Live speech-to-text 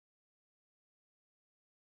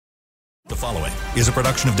following is a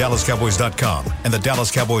production of DallasCowboys.com and the Dallas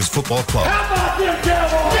Cowboys Football Club. How about them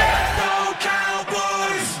Cowboys? Let's go,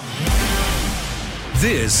 Cowboys!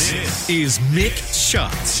 This is Mick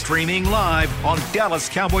Shots, streaming live on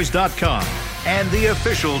DallasCowboys.com and the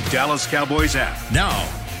official Dallas Cowboys app. Now,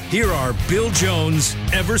 here are Bill Jones,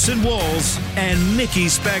 Everson Walls, and Mickey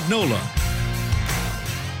Spagnola.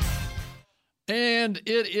 And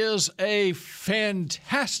it is a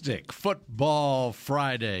fantastic Football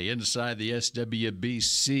Friday inside the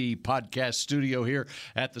SWBC podcast studio here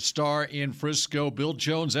at the Star in Frisco. Bill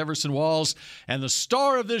Jones, Everson Walls, and the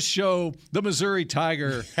star of this show, the Missouri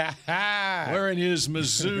Tiger, wearing his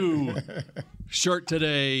Mizzou shirt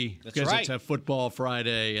today because it's a Football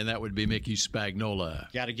Friday, and that would be Mickey Spagnola.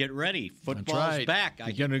 Got to get ready. Football's back.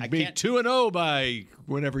 You're going to be 2-0 by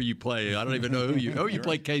whenever you play. I don't even know who you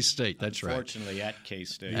play K-State. That's right. Unfortunately, at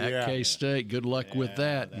K-State. At K-State. Good luck with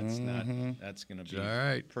that. That's going to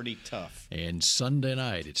be pretty tough. And Sunday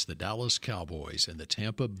night, it's the Dallas Cowboys and the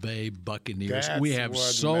Tampa Bay Buccaneers. That's we have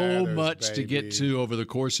so matters, much baby. to get to over the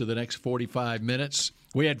course of the next 45 minutes.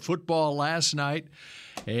 We had football last night.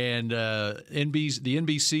 And the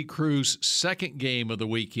NBC crew's second game of the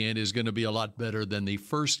weekend is going to be a lot better than the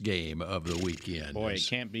first game of the weekend. Boy, it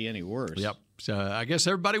can't be any worse. Yep. So I guess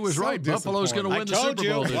everybody was right. Buffalo's going to win the Super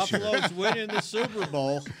Bowl this year. Buffalo's winning the Super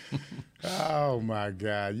Bowl. Oh, my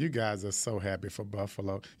God. You guys are so happy for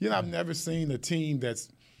Buffalo. You know, I've never seen a team that's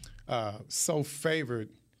so favored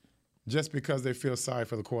just because they feel sorry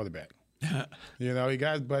for the quarterback. You know, he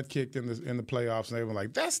got his butt kicked in the playoffs, and they were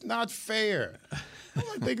like, that's not fair. I'm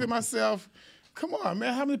like thinking to myself, come on,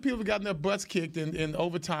 man, how many people have gotten their butts kicked in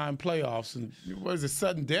overtime playoffs? And what is it,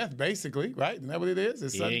 sudden death, basically, right? Isn't that what it is?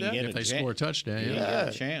 It's sudden death? If they score a touchdown, He didn't get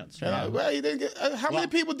a chance. Well, he didn't get, how many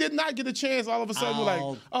people did not get a chance all of a sudden? We're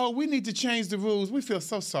like, oh, we need to change the rules. We feel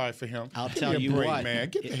so sorry for him. I'll Give tell me a you break, what, man.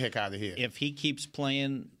 Get the heck out of here. If he keeps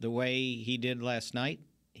playing the way he did last night,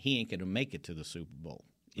 he ain't going to make it to the Super Bowl.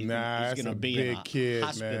 He's that's gonna a be big in a kid,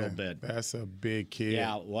 hospital man. bed. That's a big kid.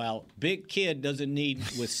 Yeah, well, big kid doesn't need,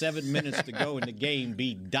 with 7 minutes to go in the game,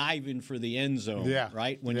 be diving for the end zone,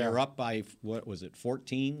 right? When you're up by, what was it,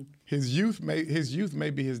 14? His youth may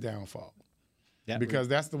be his downfall because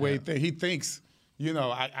that's the way he thinks. You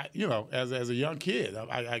know, as a young kid,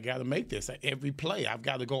 I got to make this every play. I've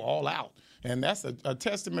got to go all out, and that's a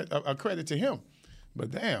testament, a credit to him. But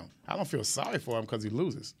damn, I don't feel sorry for him because he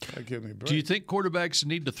loses. That gives me a break. Do you think quarterbacks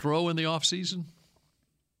need to throw in the offseason?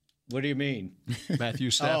 What do you mean? Matthew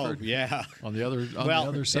Stafford? Oh, yeah. On the other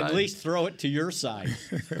side? At least throw it to your side.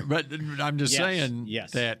 But I'm just saying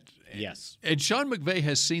that. Yes. And Sean McVay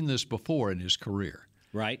has seen this before in his career.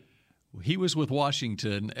 Right. He was with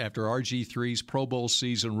Washington after RG3's Pro Bowl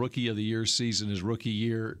season, Rookie of the Year season, his rookie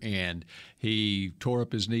year, and he tore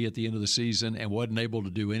up his knee at the end of the season and wasn't able to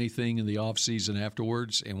do anything in the offseason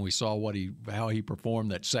afterwards. And we saw how he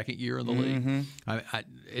performed that second year in the league.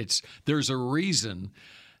 There's a reason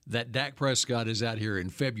that Dak Prescott is out here in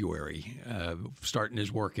February starting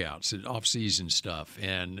his workouts and off-season stuff.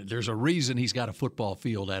 And there's a reason he's got a football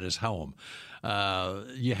field at his home.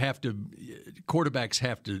 Quarterbacks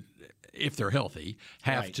have to, if they're healthy,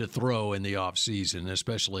 have to throw in the offseason,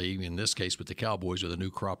 especially in this case with the Cowboys with a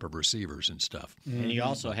new crop of receivers and stuff. And you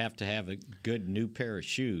also have to have a good new pair of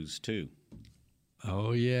shoes, too.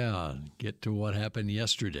 Oh, yeah. Get to what happened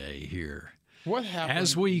yesterday here. What happened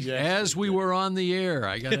as we were on the air?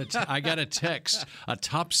 I got a text, a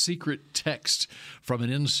top secret text from an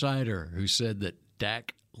insider who said that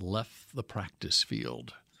Dak left the practice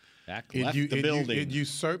field. Dak left the building. It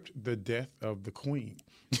usurped the death of the Queen.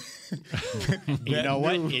 You know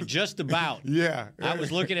what? It just about. Yeah. I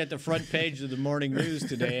was looking at the front page of the morning news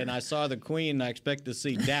today, and I saw the Queen, and I expect to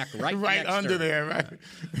see Dak right next under her. there, right?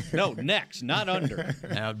 No, next, not under.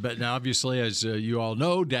 Now, obviously, as you all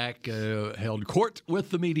know, Dak held court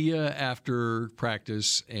with the media after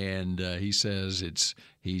practice, and he says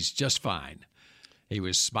he's just fine. He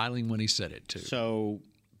was smiling when he said it, too. So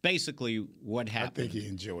basically what happened. I think he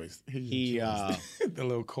enjoys the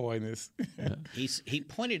little coyness. He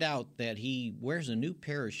pointed out that he wears a new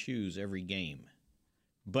pair of shoes every game.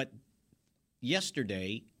 But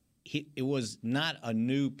yesterday, it was not a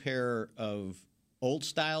new pair of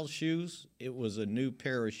old-style shoes. It was a new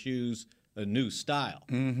pair of shoes, a new style.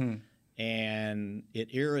 Mm-hmm. And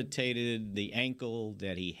it irritated the ankle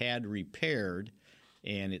that he had repaired,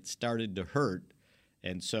 and it started to hurt.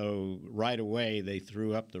 And so right away they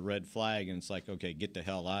threw up the red flag, and it's like, okay, get the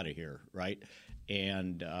hell out of here, right?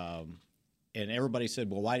 And everybody said,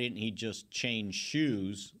 well, why didn't he just change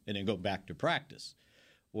shoes and then go back to practice?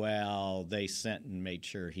 Well, they sent and made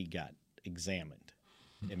sure he got examined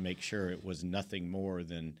and make sure it was nothing more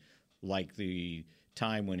than like the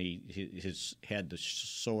time when he had the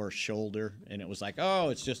sore shoulder, and it was like, oh,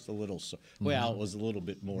 it's just a little sore. Well, it was a little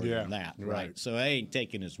bit more than that, right? So I ain't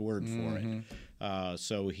taking his word for it.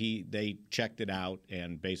 So they checked it out,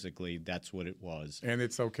 and basically that's what it was. And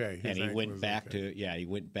it's okay. And he went back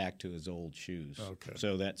to his old shoes. Okay.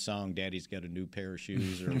 So that song, "Daddy's Got a New Pair of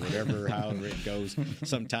Shoes," or whatever, however it goes,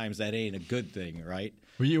 sometimes that ain't a good thing, right?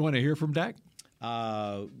 Well, you want to hear from Dak?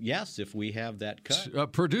 Yes, if we have that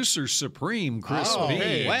cut. Producer Supreme Chris B.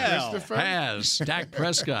 hey, well, has Dak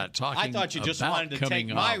Prescott talking. I thought you just about wanted to take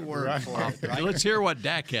my word for it. Right? Let's hear what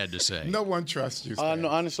Dak had to say. No one trusts you. Stan. No,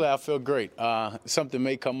 honestly, I feel great. Something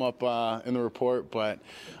may come up in the report, but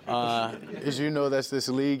as you know, that's this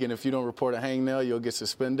league, and if you don't report a hangnail, you'll get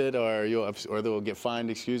suspended or they will get fined.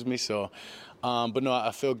 Excuse me. So, but no,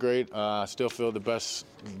 I feel great. I still feel the best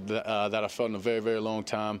that I felt in a very, very long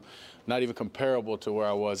time. Not even comparable to where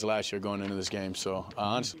I was last year going into this game. So,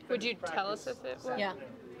 honestly, would you tell us if it was? Yeah.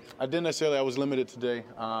 I didn't necessarily. I was limited today,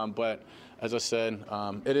 but as I said,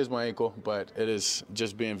 it is my ankle, but it is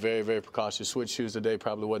just being very, very precautious. Switch shoes today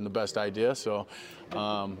probably wasn't the best idea. So,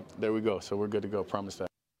 there we go. So we're good to go. Promise that.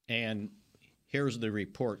 And here's the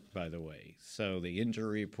report, by the way. So the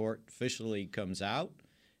injury report officially comes out,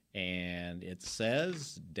 and it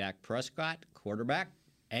says Dak Prescott, quarterback,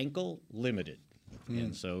 ankle limited.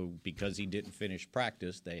 And so because he didn't finish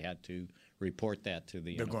practice, they had to report that to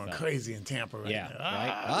the They're NFL. going crazy in Tampa right Yeah, now.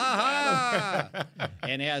 right. Aha!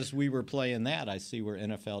 And as we were playing that, I see where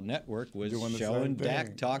NFL Network was Doing the showing same thing.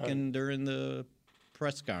 Dak talking during the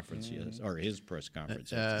press conference, or his press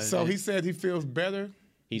conference. So he said he feels better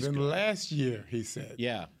than good. last year, he said.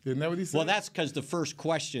 Yeah. Isn't that what he said? Well, that's because the first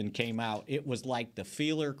question came out. It was like the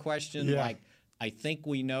feeler question, Yeah. like, I think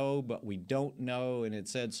we know, but we don't know. And it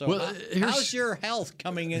said, so Well, how's your health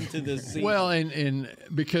coming into this season? Well, and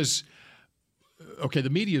because, okay, the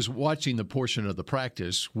media is watching the portion of the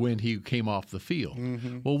practice when he came off the field.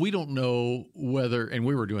 Well, we don't know whether, and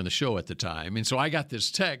we were doing the show at the time, and so I got this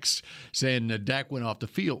text saying that Dak went off the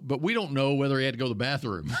field, but we don't know whether he had to go to the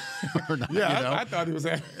bathroom or not. Yeah, you know? I thought he was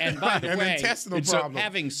having And by the an way, intestinal so problem.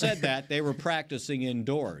 having said that, they were practicing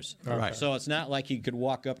indoors. Right. So it's not like he could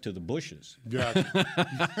walk up to the bushes, Yeah,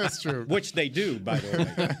 that's true. which they do, by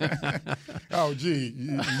the way. Oh, gee.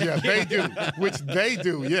 Yeah, they do. Which they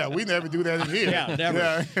do. Yeah, we never do that in here. Yeah,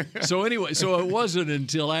 never. Yeah. So anyway, so it wasn't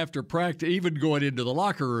until after practice, even going into the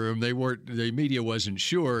locker room, the media wasn't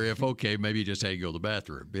sure if, okay, maybe he just had to go to the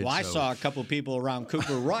bathroom. Well, I saw a couple people around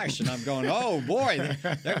Cooper Rush, and I'm going, oh, boy,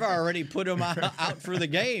 they've already put him out for the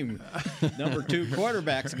game. Number 2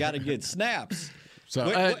 quarterback's got to get snaps.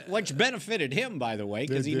 So, Which benefited him, by the way,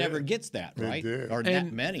 because he did. never gets that, They right? did. Or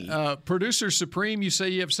that many. Producer Supreme, you say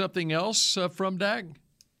you have something else from Dak?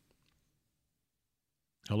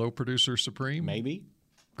 Hello, Producer Supreme? Maybe.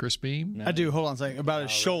 Chris Beam? I do. Hold on a second. About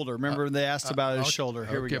his shoulder. Remember they asked about his shoulder.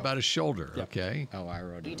 Here we Okay, go. about his shoulder. Yep. Okay. Oh, I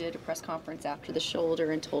wrote You it. did a press conference after the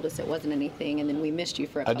shoulder and told us it wasn't anything, and then we missed you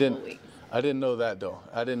for a couple of weeks. I didn't know that, though.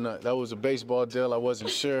 I didn't know. That was a baseball deal. I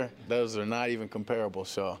wasn't sure. Those are not even comparable.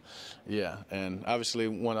 So, yeah. And obviously,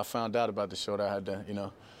 when I found out about the shoulder, I had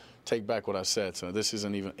to, take back what I said. So this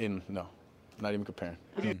isn't even not even comparing.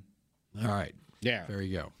 All right. Yeah. There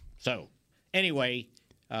you go. So, anyway,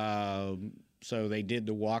 so they did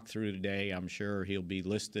the walkthrough today. I'm sure he'll be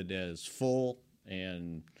listed as full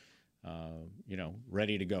and,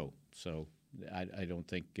 ready to go. So I don't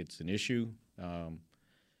think it's an issue.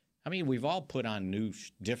 I mean, we've all put on new,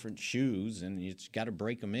 different shoes, and you just got to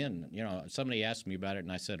break them in. Somebody asked me about it,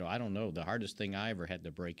 and I said, I don't know. The hardest thing I ever had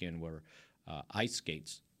to break in were ice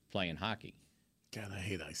skates playing hockey. God, I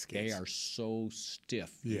hate ice skates. They are so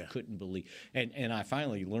stiff. Yeah. You couldn't believe. And I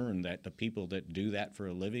finally learned that the people that do that for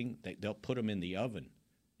a living, they'll put them in the oven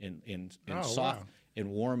and wow. and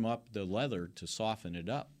warm up the leather to soften it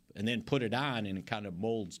up, and then put it on, and it kind of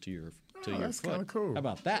molds to your your that's foot. kinda cool. How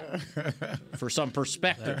about that? For some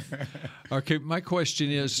perspective. Okay, my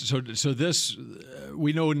question is, so this,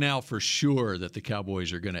 we know now for sure that the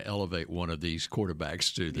Cowboys are going to elevate one of these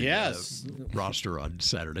quarterbacks to the Yes. roster on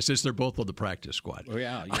Saturday, since they're both on the practice squad. Oh,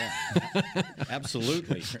 yeah.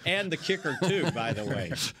 Absolutely. And the kicker, too, by the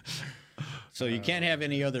way. So you can't have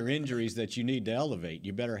any other injuries that you need to elevate.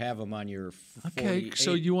 You better have them on your 48. Okay,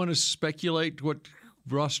 so you want to speculate what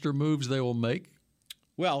roster moves they will make?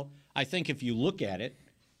 Well, I think if you look at it,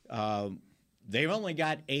 they've only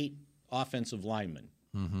got 8 offensive linemen.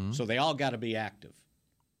 Mm-hmm. So they all got to be active.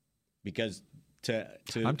 Because to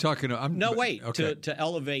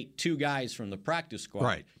elevate 2 guys from the practice squad,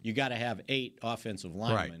 right, you got to have 8 offensive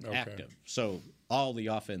linemen right. active. Okay. So all the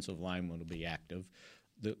offensive linemen will be active.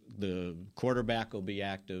 The quarterback will be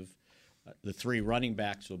active. The 3 running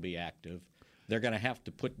backs will be active. They're going to have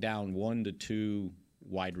to put down 1 to 2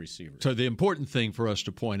 wide receivers. So the important thing for us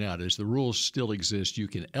to point out is the rules still exist. You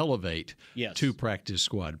can elevate 2 practice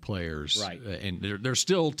squad players. Right. And they're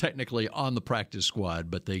still technically on the practice squad,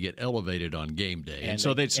 but they get elevated on game day. And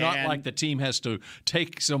so it's not like the team has to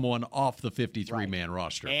take someone off the 53-man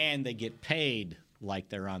roster. And they get paid like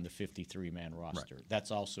they're on the 53-man roster. Right. That's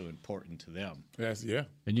also important to them. Yes,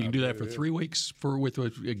 And you can do that for 3 weeks with a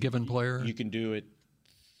given player? You can do it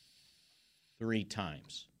 3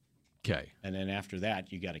 times. Okay. And then after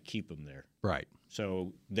that, you got to keep them there. Right.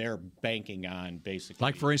 So they're banking on basically.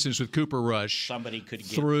 Like, for instance, with Cooper Rush. Somebody could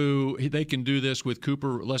get. They can do this with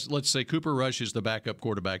Cooper. Let's say Cooper Rush is the backup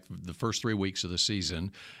quarterback the first 3 weeks of the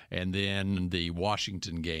season. And then the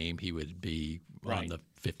Washington game, he would be on the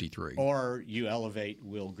 53. Or you elevate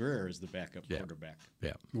Will Greer as the backup quarterback.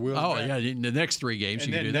 Yeah. In the next 3 games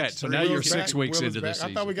you can do that. So now you're 6 weeks into the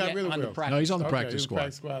season. I thought we got rid of Will. No, he's on the practice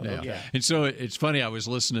squad. Okay. And so it's funny. I was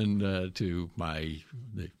listening to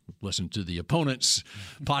the opponent's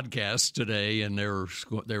podcast today, and they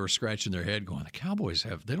were scratching their head, going, "The Cowboys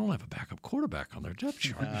they don't have a backup quarterback on their depth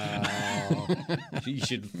chart." You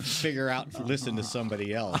should figure out listen to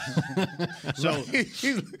somebody else. So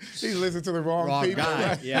he's listening to the wrong people. Guy.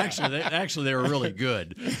 Right? Yeah. Actually, they were really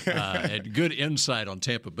good. Had good insight on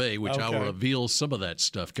Tampa Bay, which I will reveal some of that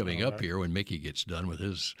stuff coming up here when Mickey gets done with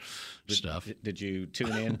his stuff. Did you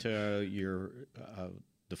tune in to your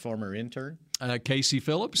the former intern? Casey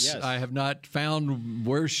Phillips. Yes. I have not found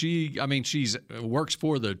where she works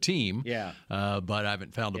for the team. Yeah. But I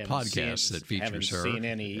haven't found a podcast that features her. Haven't seen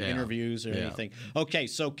any interviews or anything. Okay,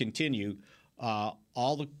 so continue. All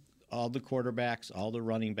the quarterbacks, all the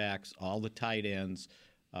running backs, all the tight ends.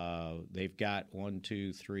 They've got 1,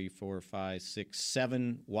 2, 3, 4, 5, 6,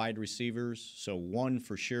 7 wide receivers. So 1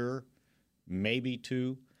 for sure, maybe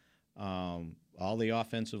 2. All the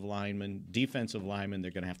offensive linemen, defensive linemen, they're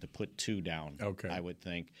going to have to put 2 down. Okay. I would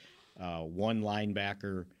think 1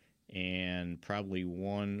 linebacker and probably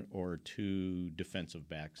 1 or 2 defensive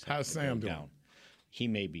backs. How's Sam doing? He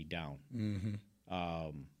may be down. Mm-hmm.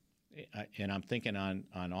 And I'm thinking on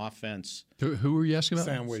offense. Who were you asking about?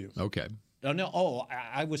 Sam Williams. Okay.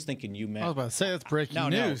 I was thinking you meant. I was about to say that's breaking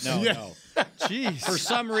news. No. Jeez. For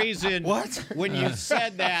some reason, when you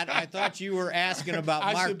said that, I thought you were asking about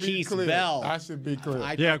Marquise Bell. I should be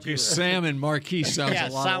clear. Because Sam and Marquise sound a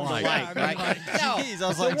lot alike. Right? Jeez, I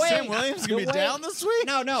was like, Sam Williams going to be down this week?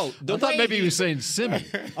 No. I thought maybe he was saying Simi.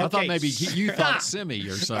 I thought maybe you thought Simi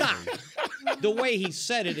or something. The way he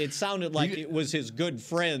said it, it sounded like it was his good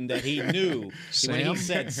friend that he knew. Sam? When he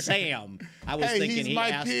said Sam, I was thinking he's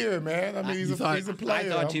my peer, man. I mean, he's a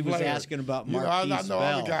player. I thought he was asking about Marquise Bell. I know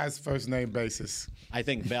all the Bell. guys' first name basis. I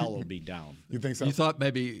think Bell will be down. You think so? You thought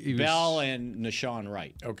maybe he was... Bell and Nashawn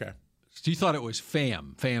Wright. Okay. So you thought it was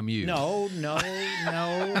FAMU. No.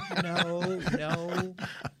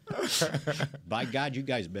 By God, you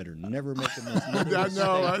guys better never make a mistake. I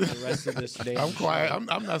know. The rest of this day. I'm quiet.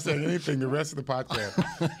 I'm not saying anything the rest of the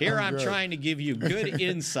podcast. Here I'm trying to give you good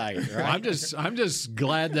insight. Right? I'm just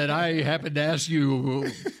glad that I happened to ask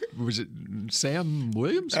you. Was it Sam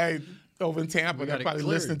Williams? Hey, over in Tampa, they're probably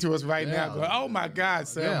listening to us right now. Going, oh my God,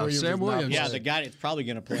 Sam Williams. Sam Williams. Yeah, the guy that's probably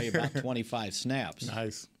going to play about 25 snaps.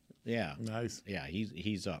 Nice. Yeah. Nice. Yeah,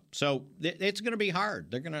 he's up. So it's going to be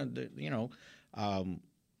hard. They're going to,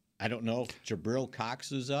 I don't know if Jabril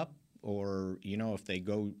Cox is up or, if they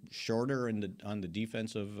go shorter on the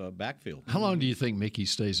defensive backfield. How long do you think Mickey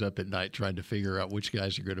stays up at night trying to figure out which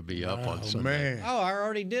guys are going to be up on Sunday? Man. Oh, I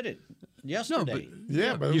already did it yesterday.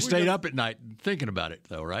 But you stayed up at night thinking about it,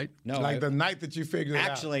 though, right? No, the night that you figured it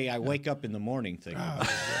out. Actually, I wake up in the morning thinking about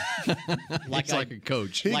it. like a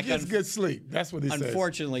coach. He gets good sleep. That's what he says.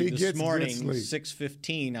 Unfortunately, this morning,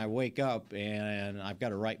 6:15, I wake up and I've got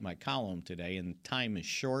to write my column today, and time is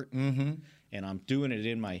short. Mm-hmm. And I'm doing it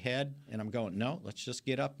in my head, and I'm going, no, let's just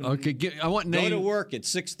get up and I want go to work at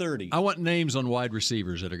 6:30. I want names on wide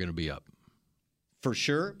receivers that are going to be up. For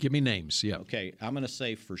sure? Give me names, yeah. Okay, I'm going to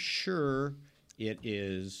say for sure it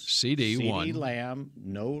is CD Lamb,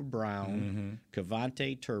 Noah Brown,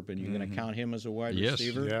 Cavante Turpin. You're going to count him as a wide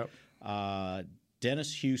receiver? Yep.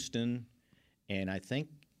 Dennis Houston, and I think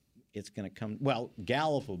it's going to come. Well,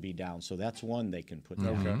 Gallup will be down, so that's one they can put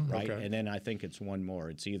down, right? Okay. And then I think it's one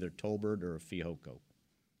more. It's either Tolbert or Fihoko.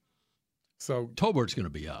 So Tolbert's going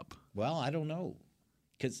to be up. Well, I don't know,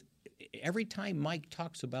 because every time Mike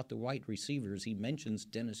talks about the wide receivers, he mentions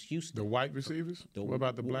Dennis Houston. The white receivers? What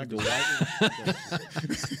about the black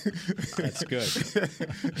That's good.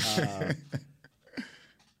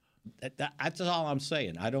 That's all I'm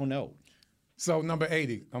saying. I don't know. So number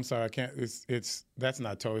 80. I'm sorry, I can't. It's that's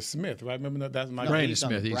not Torrey Smith, right? Remember that's my Brandon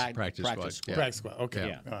Smith. He's practice squad. Yeah. Practice squad. Okay.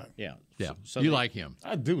 Yeah. All right. Yeah. Yeah. So you like him.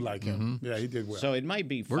 I do like him. Yeah, he did well. So it might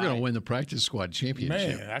be. We're going to win the practice squad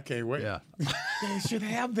championship. Man, I can't wait. Yeah. They should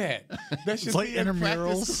have that. That should Play be in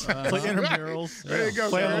intramurals. practice. Play intramurals. There you go.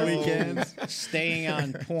 Play on the Chris. weekends. Staying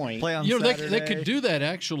on point. Play on You know, Saturday. they could do that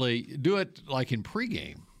actually. Do it like in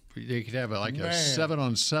pregame. They could have a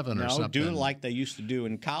 7-on-7 or No, something. do it like they used to do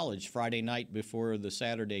in college. Friday night before the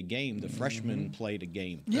Saturday game, the freshmen played a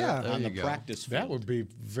game. Yeah. on There the you go. practice field. That would be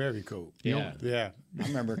very cool. Yeah. Yeah. I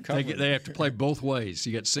remember covering. They have to play both ways.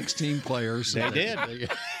 You got 16 players. They did. They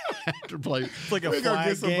have to play. It's like a We're gonna flag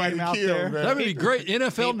get somebody game out killed, there. man. That would be great.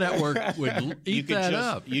 NFL Network would eat could that just,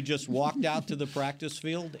 up. You just walked out to the practice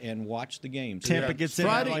field and watched the game. Tampa gets in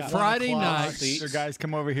Friday- at like Friday 1 o'clock. nights. Their guys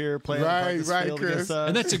come over here, play on the Right, practice right, field Chris. against us.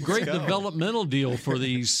 And that's a great Let's go. developmental deal for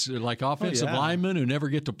these like offensive yeah. linemen who never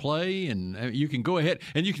get to play. And you can go ahead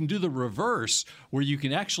and you can do the reverse where you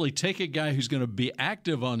can actually take a guy who's going to be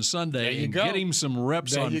active on Sunday and get him some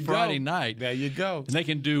reps There on you Friday go. night. There you go. And they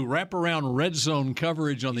can do wraparound red zone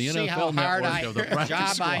coverage on the See NFL how hard Network of the practice job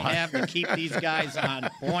squad. I have to keep these guys on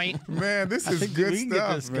point. Man, this I is think good we can stuff,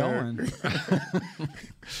 get this man. going.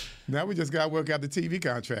 Now we just got to work out the TV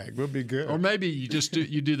contract. We'll be good. Or maybe you just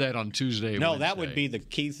do that on Tuesday. No, Wednesday. that would be the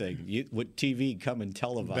key thing. Would TV come and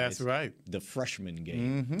televise? That's right. The freshman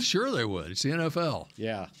game. Sure they would. It's the NFL.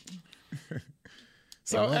 Yeah.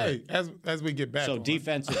 So hey, as we get back, So on,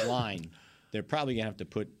 defensive line, they're probably gonna have to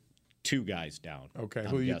put 2 guys down. Okay, I'm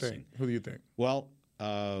who do you guessing. think? Who do you think? Well,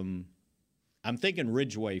 I'm thinking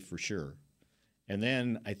Ridgeway for sure, and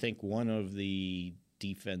then I think one of the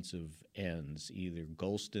defensive ends, either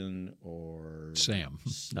Golston or Sam.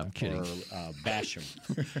 No, I'm kidding. or Basham.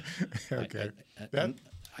 Okay.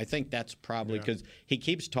 I think that's probably because he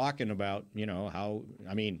keeps talking about, how,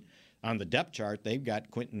 on the depth chart, they've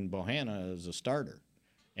got Quinton Bohanna as a starter.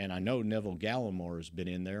 And I know Neville Gallimore has been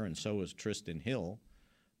in there, and so has Tristan Hill.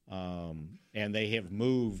 And they have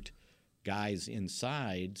moved guys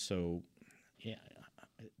inside. So, yeah,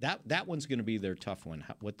 that one's going to be their tough one,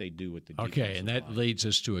 what they do with the defensive Okay, and that line. leads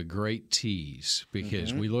us to a great tease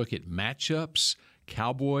because we look at matchups,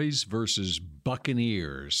 Cowboys versus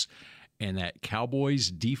Buccaneers, and that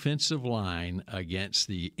Cowboys defensive line against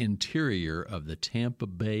the interior of the Tampa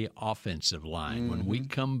Bay offensive line when we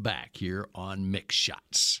come back here on Mix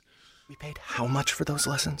Shots. We paid how much for those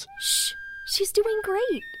lessons? Shh, she's doing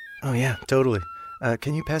great. Oh, yeah, totally.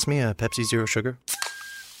 Can you pass me a Pepsi Zero Sugar?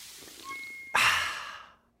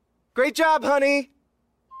 Great job, honey!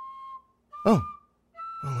 Oh,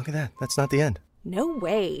 look at that. That's not the end. No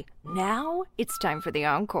way. Now it's time for the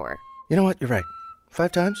encore. You know what? You're right.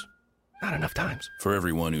 5 times? Not enough times. For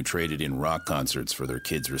everyone who traded in rock concerts for their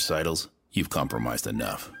kids' recitals, you've compromised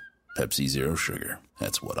enough. Pepsi Zero Sugar.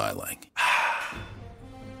 That's what I like.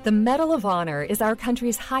 The Medal of Honor is our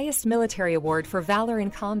country's highest military award for valor in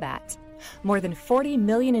combat. More than 40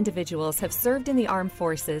 million individuals have served in the armed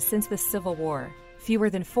forces since the Civil War.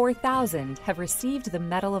 Fewer than 4,000 have received the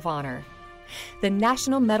Medal of Honor. The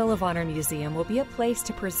National Medal of Honor Museum will be a place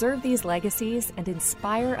to preserve these legacies and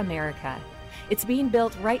inspire America. It's being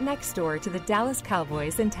built right next door to the Dallas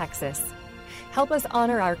Cowboys in Texas. Help us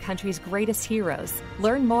honor our country's greatest heroes.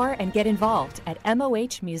 Learn more and get involved at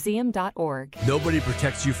mohmuseum.org. Nobody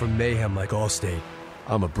protects you from mayhem like Allstate.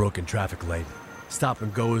 I'm a broken traffic light. Stop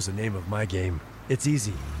and go is the name of my game. It's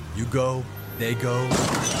easy. You go, they go.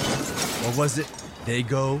 Or was it, they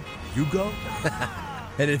go, you go?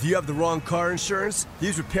 And if you have the wrong car insurance,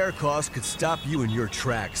 these repair costs could stop you in your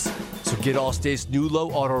tracks. So get Allstate's new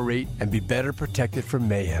low auto rate and be better protected from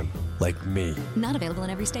mayhem, like me. Not available in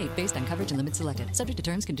every state based on coverage and limits selected. Subject to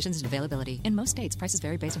terms, conditions, and availability. In most states, prices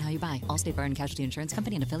vary based on how you buy. Allstate Bar and Casualty Insurance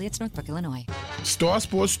Company and affiliates, Northbrook, Illinois. Star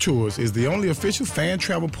Sports Tours is the only official fan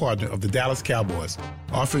travel partner of the Dallas Cowboys,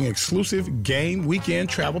 offering exclusive game weekend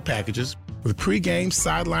travel packages with pregame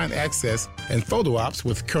sideline access and photo ops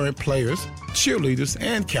with current players, cheerleaders,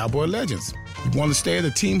 and Cowboy legends. You want to stay at a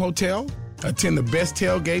team hotel, attend the best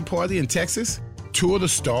tailgate party in Texas, tour the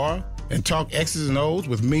Star, and talk X's and O's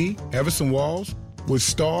with me, Everson Walls? With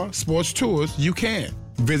Star Sports Tours, you can.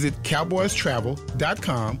 Visit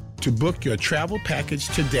cowboystravel.com to book your travel package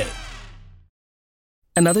today.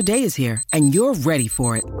 Another day is here, and you're ready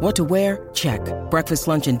for it. What to wear? Check. Breakfast,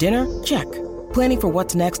 lunch, and dinner? Check. Planning for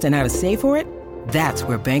what's next and how to save for it? That's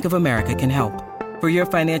where Bank of America can help. For your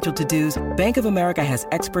financial to-dos, Bank of America has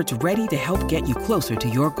experts ready to help get you closer to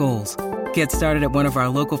your goals. Get started at one of our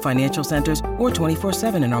local financial centers or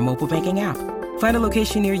 24/7 in our mobile banking app. Find a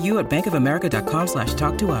location near you at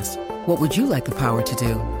bankofamerica.com/talktous. What would you like the power to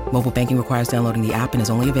do? Mobile banking requires downloading the app and is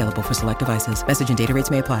only available for select devices. Message and data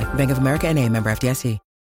rates may apply. Bank of America N.A., member FDIC.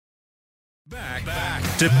 Back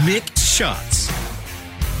to Mick Shots.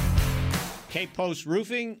 K-Post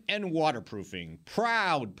Roofing and Waterproofing,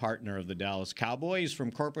 proud partner of the Dallas Cowboys.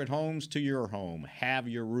 From corporate homes to your home, have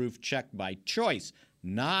your roof checked by choice,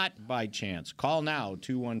 not by chance. Call now,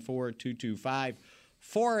 214-225-4860,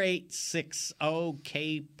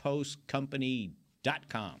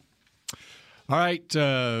 kpostcompany.com. All right,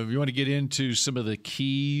 you want to get into some of the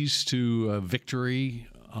keys to victory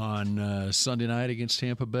on Sunday night against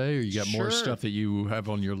Tampa Bay, or you got more stuff that you have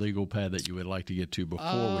on your legal pad that you would like to get to before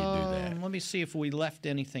we do that? Let me see if we left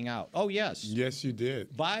anything out. Oh, yes. Yes, you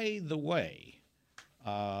did. By the way,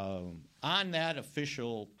 on that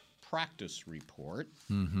official practice report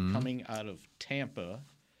coming out of Tampa,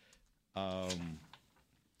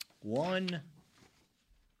 one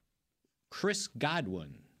Chris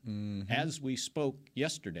Godwin, as we spoke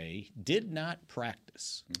yesterday, did not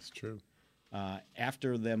practice. That's true.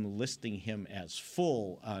 After them listing him as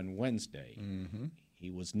full on Wednesday. He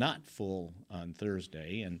was not full on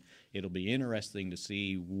Thursday, and it'll be interesting to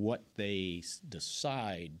see what they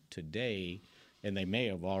decide today, and they may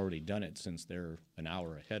have already done it since they're an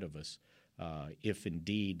hour ahead of us, if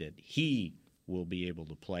indeed that he will be able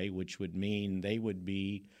to play, which would mean they would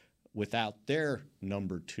be without their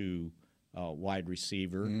number 2 wide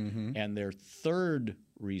receiver, and their third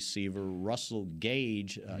receiver, Russell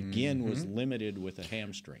Gage, again was limited with a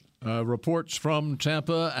hamstring. Reports from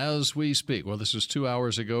Tampa as we speak. Well, this is 2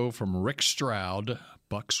 hours ago from Rick Stroud,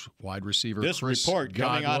 Bucs wide receiver. This Chris report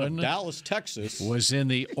Godwin coming out of Dallas, Texas, was in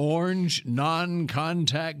the orange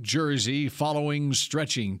non-contact jersey following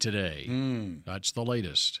stretching today. That's the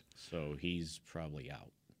latest. So he's probably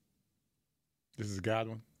out. This is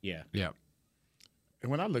Godwin? Yeah. Yeah.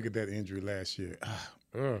 And when I look at that injury last year,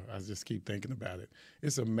 I just keep thinking about it.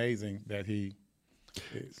 It's amazing that he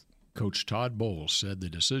is. Coach Todd Bowles said the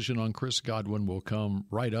decision on Chris Godwin will come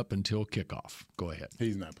right up until kickoff. Go ahead.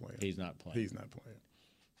 He's not playing. He's not playing. He's not playing.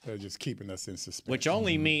 They're just keeping us in suspense. Which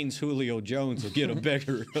only means Julio Jones will get a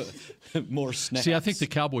bigger, more snaps. See, I think the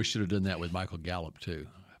Cowboys should have done that with Michael Gallup, too.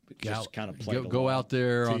 Just kind of play go out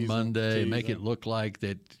there on Tease Monday, him. make it look like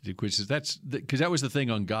that. Because that was the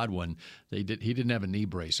thing on Godwin. He didn't have a knee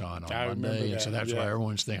brace on Monday, and so that's why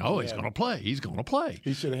everyone's thinking, he's going to play. He's going to play.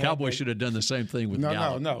 Cowboys should have done the same thing with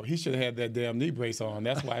Gallup. No. He should have had that damn knee brace on.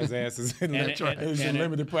 That's why his ass is in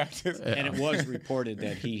limited practice. And it was reported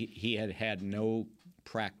that he had no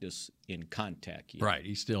practice in contact yet. Right.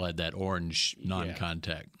 He still had that orange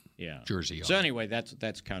non-contact. Jersey on. So anyway,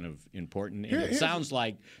 that's kind of important. And it sounds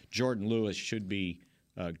like Jordan Lewis should be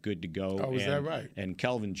good to go. Oh, is that right? And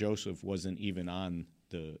Kelvin Joseph wasn't even on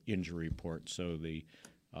the injury report, so the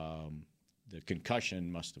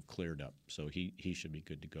concussion must have cleared up. So he should be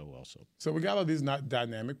good to go also. So we got all these not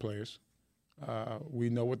dynamic players.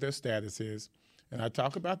 We know what their status is. And I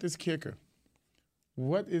talk about this kicker.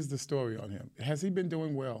 What is the story on him? Has he been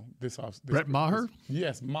doing well this offseason? Brett Maher?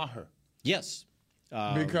 Yes, Maher. Yes.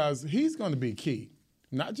 Because he's going to be key,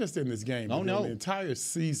 not just in this game, but in the entire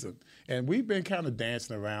season. And we've been kind of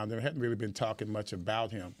dancing around and haven't really been talking much about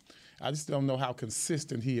him. I just don't know how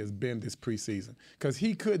consistent he has been this preseason, because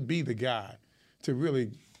he could be the guy to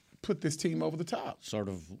really put this team over the top. Sort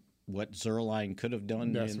of what Zerline could have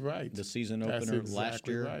done in the season opener last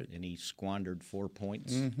year, and he squandered 4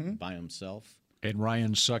 points by himself. And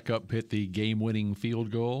Ryan Suckup hit the game-winning field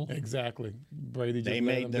goal. Exactly. Brady just they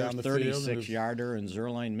made their down the 36-yarder, and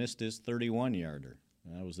Zerline missed his 31-yarder.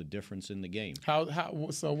 That was the difference in the game. So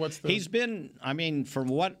what's the? He's been. I mean, from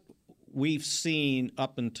what we've seen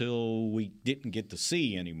up until we didn't get to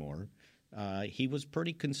see anymore, he was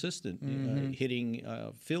pretty consistent hitting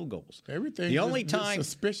field goals. Everything. The only time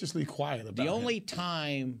suspiciously quiet about the only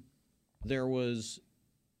time there was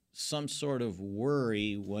some sort of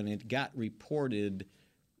worry when it got reported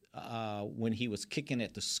when he was kicking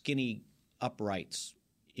at the skinny uprights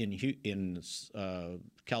in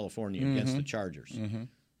California against the Chargers.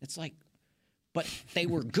 It's like, but they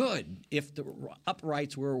were good if the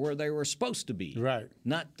uprights were where they were supposed to be, right?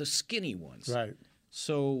 Not the skinny ones, right?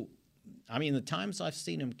 So, I mean, the times I've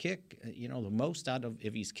seen him kick, the most out of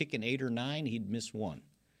if he's kicking 8 or 9, he'd miss one.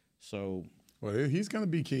 So. Well, he's going to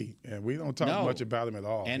be key, and we don't talk much about him at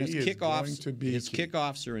all. And his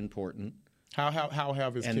kickoffs are important. How have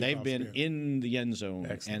his kickoffs and they've been been? In the end zone,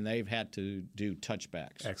 Excellent. And they've had to do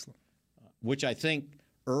touchbacks. Excellent. Which I think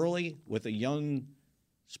early with the young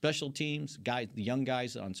special teams the young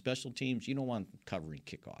guys on special teams, you don't want covering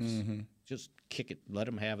kickoffs. Just kick it, let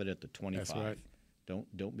them have it at the 25. That's right.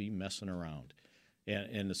 Don't be messing around.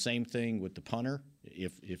 And the same thing with the punter.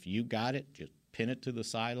 If you got it, just pin it to the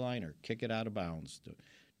sideline or kick it out of bounds.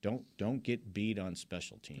 Don't get beat on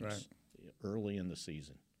special teams early in the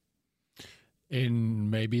season. And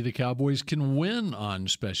maybe the Cowboys can win on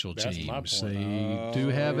special That's teams. my point. They do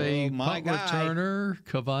have a punt returner,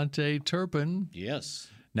 Kevontae Turpin. Yes.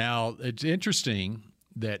 Now, it's interesting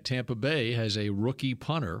that Tampa Bay has a rookie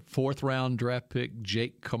punter, 4th-round draft pick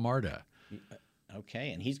Jake Camarda.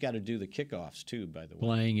 Okay, and he's got to do the kickoffs too, by the way.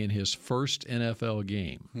 Playing in his first NFL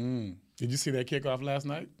game. Did you see that kickoff last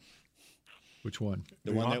night? Which one?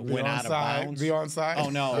 The one that went out of bounds? The onside?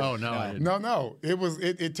 Oh, no. Oh, no. I didn't. No.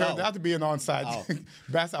 It turned out to be an onside.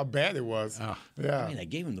 That's how bad it was. Yeah. I mean, they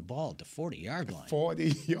gave him the ball at the 40-yard line.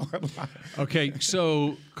 40-yard line. Okay,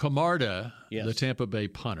 so Camarda, Yes. the Tampa Bay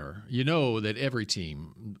punter, you know that every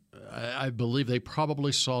team, I believe they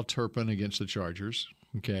probably saw Turpin against the Chargers,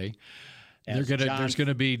 okay? There's going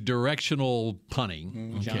to be directional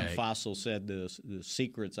punting. John Okay. Fossil said the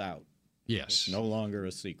secret's out. Yes. It's no longer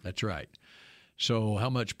a secret. That's right. So how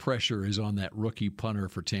much pressure is on that rookie punter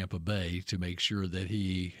for Tampa Bay to make sure that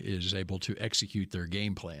he is able to execute their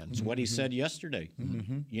game plan? That's what he said yesterday.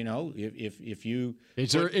 You know, if you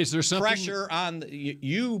is there something pressure on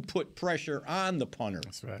you put pressure on the punter.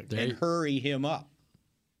 That's right. And hurry him up.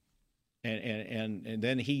 And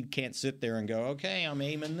then he can't sit there and go, okay, I'm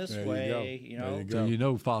aiming this way. You know, So you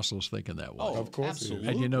know Fossil's thinking that way. Oh, Of course he is. absolutely.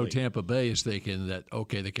 And you know Tampa Bay is thinking that,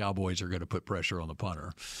 okay, the Cowboys are going to put pressure on the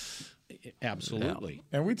punter. Absolutely.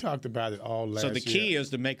 And we talked about it all last year. So the key is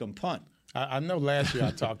to make them punt. I know last year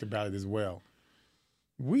I talked about it as well.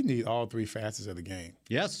 We need all 3 facets of the game.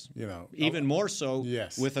 Yes. You know, even more so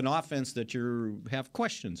Yes. with an offense that you have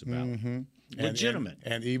questions about. Legitimate.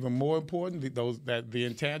 And even more important, the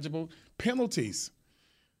intangible penalties.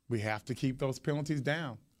 We have to keep those penalties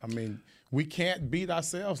down. I mean, we can't beat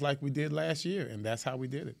ourselves like we did last year, and that's how we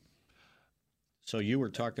did it. So you were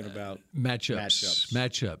talking about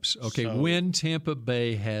Matchups. Okay, So- when Tampa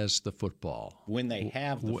Bay has the football. when they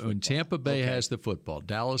have the When football. Tampa Bay has the football,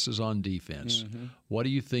 Dallas is on defense. What do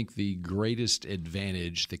you think the greatest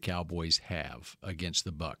advantage the Cowboys have against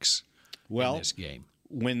the Bucs in this game?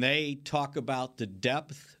 When they talk about the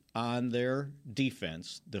depth on their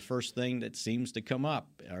defense, the first thing that seems to come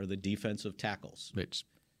up are the defensive tackles.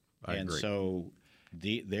 I agree. So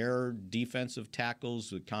their defensive tackles,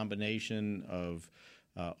 the combination of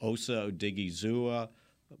Osa Odigizua,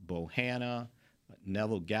 Bohanna,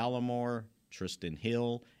 Neville Gallimore, Tristan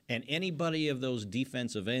Hill, and anybody of those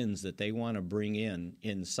defensive ends that they want to bring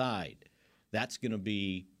inside. That's going to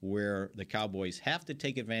be where the Cowboys have to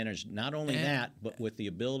take advantage, not only that, but with the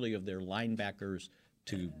ability of their linebackers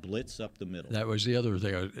to blitz up the middle. That was the other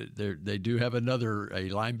thing. They do have a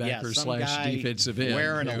linebacker / defensive end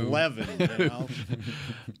wearing 11, you know?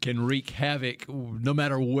 can wreak havoc no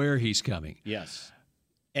matter where he's coming. Yes.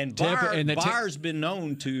 And Tampa, Barr's been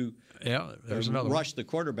known to rush the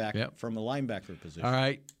quarterback from a linebacker position. All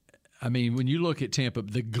right. I mean, when you look at Tampa,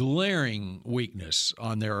 the glaring weakness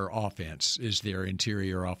on their offense is their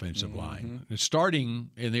interior offensive line. Starting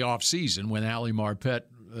in the offseason when Ali Marpet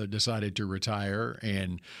decided to retire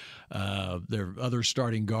and their other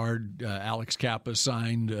starting guard, Alex Kappa,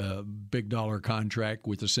 signed a big dollar contract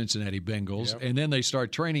with the Cincinnati Bengals. And then they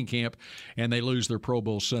start training camp and they lose their Pro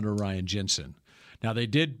Bowl center, Ryan Jensen. Now, they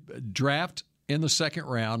did draft in the second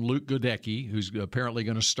round Luke Godecki, who's apparently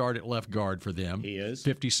going to start at left guard for them. He is.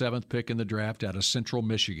 57th pick in the draft out of Central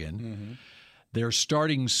Michigan. Their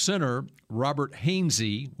starting center, Robert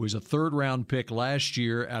Hainsey, was a third-round pick last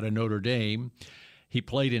year out of Notre Dame. He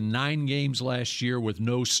played in 9 games last year with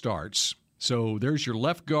no starts. So there's your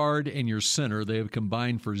left guard and your center. They have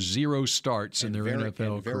combined for 0 starts in their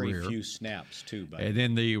NFL career. Very few snaps, too. And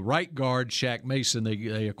then the right guard, Shaq Mason,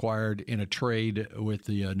 they acquired in a trade with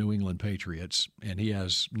the New England Patriots, and he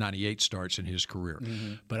has 98 starts in his career.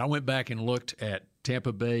 But I went back and looked at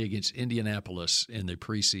Tampa Bay against Indianapolis in the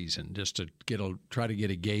preseason just to try to get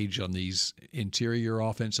a gauge on these interior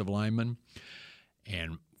offensive linemen.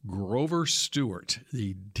 And Grover Stewart,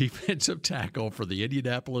 the defensive tackle for the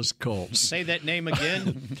Indianapolis Colts. Say that name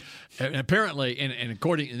again. And apparently, and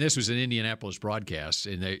according, and this was an Indianapolis broadcast,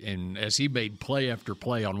 and as he made play after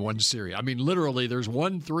play on one series, I mean, literally, there's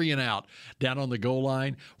 1 3-and-out down on the goal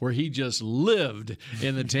line where he just lived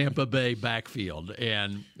in the Tampa Bay backfield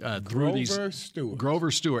and Grover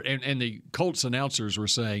Stewart, and the Colts announcers were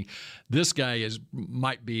saying this guy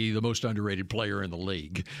might be the most underrated player in the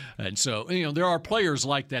league, and so there are players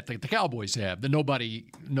like that the Cowboys have that nobody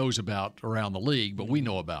knows about around the league, but we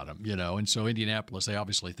know about them, and so Indianapolis, they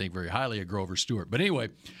obviously think very highly of Grover Stewart. But anyway,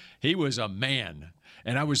 he was a man.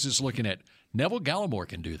 And I was just looking at Neville Gallimore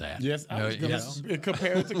can do that. Yes, I was going to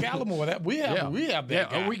compare it to Gallimore. That we have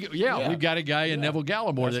that guy. We've got a guy in Neville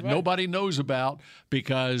Gallimore that nobody knows about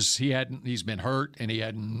because he's been hurt and he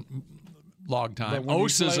hadn't long time.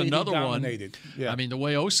 Osa's another one. Yeah. I mean, the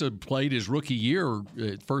way Osa played his rookie year,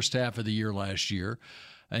 first half of the year last year,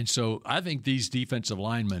 and so I think these defensive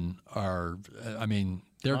linemen are. I mean,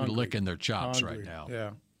 they're licking their chops right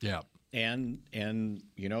now. Yeah. And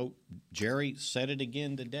Jerry said it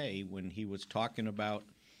again today when he was talking about,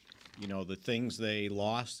 the things they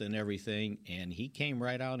lost and everything, and he came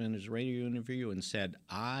right out in his radio interview and said,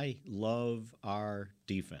 "I love our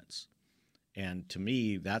defense." And to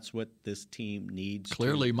me, that's what this team needs.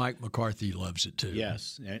 Clearly, Mike McCarthy loves it too.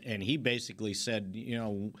 Yes, and he basically said,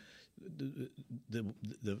 the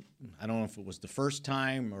I don't know if it was the first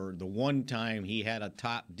time or the one time he had a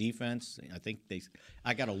top defense. I think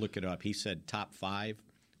I got to look it up. He said top 5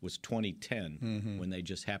 was 2010 when they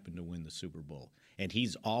just happened to win the Super Bowl. And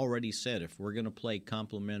he's already said if we're going to play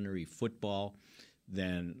complementary football,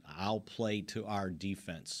 then I'll play to our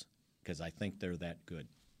defense because I think they're that good.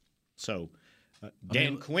 So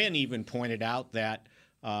Dan Quinn even pointed out that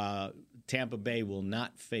Tampa Bay will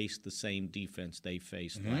not face the same defense they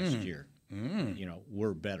faced last year.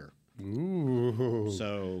 We're better. Ooh.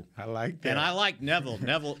 So I like that. And I like Neville.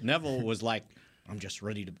 Neville was like, I'm just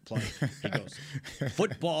ready to play. He goes,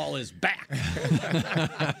 football is back.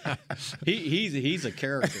 He's a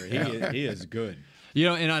character. He is good.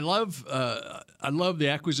 And I love the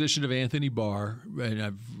acquisition of Anthony Barr, and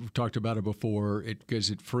I've talked about it before, because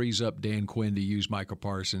it frees up Dan Quinn to use Michael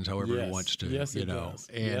Parsons however he wants to. Yes, it does.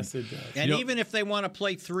 Yes, it does. And even if they want to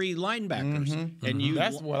play 3 linebackers, and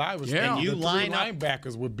that's what I was thinking. And you line up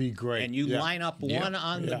linebackers would be great. And you line up one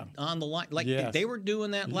on the line, like they were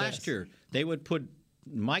doing that last year. They would put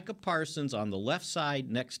Micah Parsons on the left side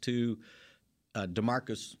next to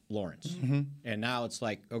DeMarcus Lawrence, and now it's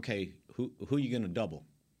like, okay, who are you going to double?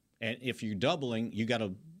 And if you're doubling, you got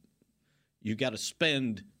to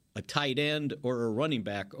spend a tight end or a running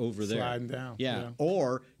back over there. Sliding down. Yeah.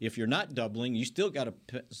 Or if you're not doubling, you still got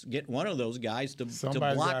to get one of those guys to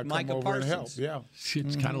block Micah Parsons. Yeah.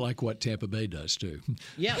 It's kind of like what Tampa Bay does too.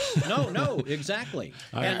 Yes. No, exactly.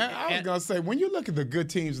 I was going to say, when you look at the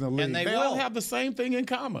good teams in the league, they all have the same thing in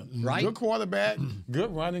common. Right. Good quarterback,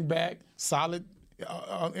 good running back, solid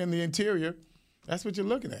in the interior. That's what you're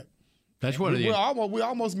looking at. That's what we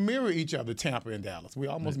almost mirror each other, Tampa and Dallas. We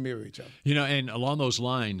almost mirror each other. And along those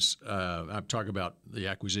lines, I'm talking about the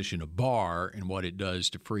acquisition of Barr and what it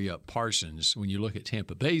does to free up Parsons. When you look at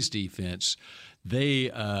Tampa Bay's defense,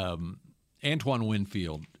 they Antoine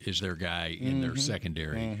Winfield is their guy in their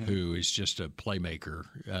secondary, who is just a playmaker.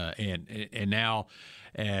 And now,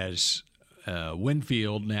 as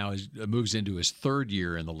Winfield moves into his 3rd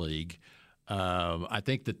year in the league. I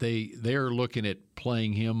think that they're looking at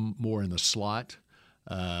playing him more in the slot,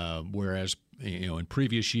 whereas in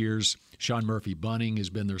previous years, Sean Murphy-Bunting has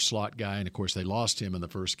been their slot guy, and of course they lost him in the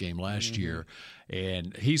first game last year.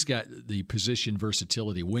 And he's got the position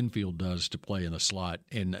versatility Winfield does to play in the slot.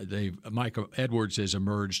 And Michael Edwards has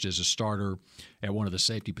emerged as a starter at one of the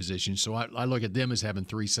safety positions. So I look at them as having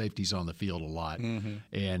 3 safeties on the field a lot,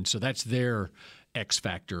 and so that's their X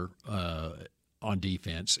factor. On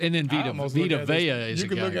defense. And then Vita Vea is a guy. You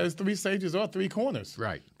can look at his 3 safeties or 3 corners.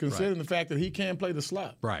 Right. Considering the fact that he can play the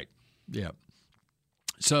slot. Right. Yeah.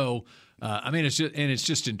 So, it's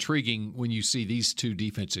just intriguing when you see these 2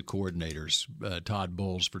 defensive coordinators, Todd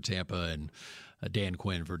Bowles for Tampa and Dan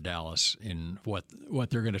Quinn for Dallas, and what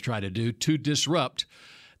they're going to try to do to disrupt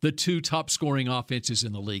the 2 top scoring offenses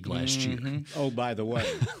in the league last year. Oh, by the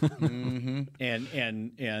way. And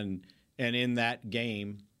in that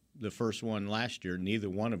game, the first one last year, neither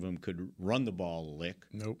one of them could run the ball a lick.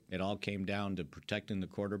 Nope. It all came down to protecting the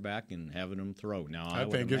quarterback and having him throw. Now, I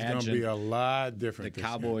think it's going to be a lot different. The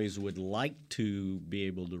Cowboys would like to be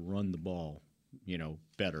able to run the ball,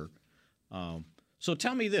 better. So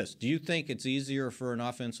tell me this. Do you think it's easier for an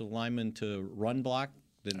offensive lineman to run block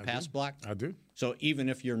than pass block? I do. So even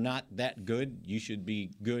if you're not that good, you should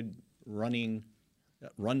be good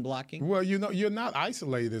run blocking? Well, you're not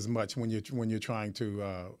isolated as much when you're trying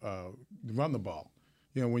to run the ball.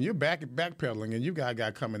 When you're backpedaling and you got a guy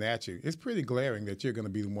coming at you, it's pretty glaring that you're going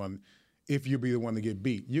to be the one. If you be the one to get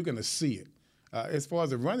beat, you're going to see it. As far as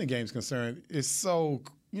the running game is concerned, it's so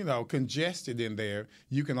congested in there.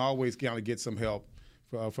 You can always kind of get some help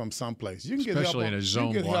from someplace. You can especially get help in a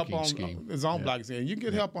zone blocking scheme. Blocking scheme. You can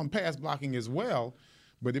get help on pass blocking as well,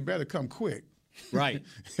 but it better come quick. Right.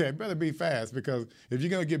 Yeah, it better be fast, because if you're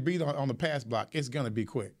going to get beat on the pass block, it's going to be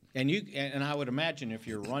quick. And I would imagine if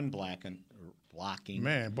you're run blocking, blocking.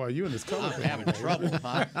 Man, boy, you in this color thing. having trouble,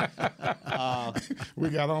 huh? We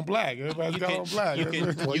got on black. Everybody's got on black.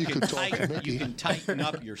 You can tighten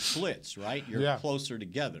up your slits, right? You're closer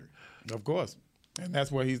together. Of course. And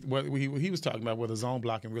that's what he was talking about, where the zone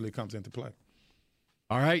blocking really comes into play.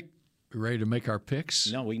 All right. We ready to make our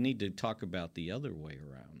picks? No, we need to talk about the other way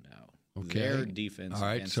around now. Okay. Their defense. All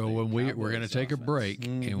right. So when we're going to take a break,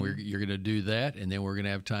 and you're going to do that, and then we're going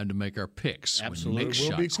to have time to make our picks. Absolutely. When Mick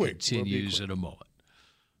We'll be Shots quick. continues in a moment.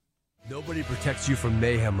 Nobody protects you from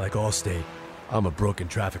mayhem like Allstate. I'm a broken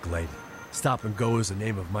traffic light. Stop and go is the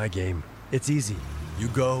name of my game. It's easy. You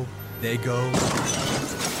go, they go.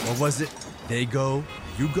 Or was it they go,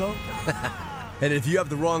 you go? And if you have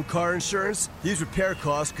the wrong car insurance, these repair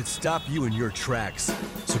costs could stop you in your tracks.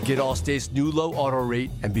 So get Allstate's new low auto rate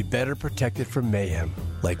and be better protected from mayhem,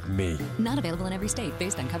 like me. Not available in every state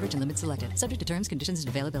based on coverage and limits selected. Subject to terms, conditions, and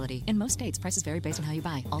availability. In most states, prices vary based on how you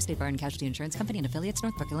buy. Allstate Bar and Casualty Insurance Company and affiliates,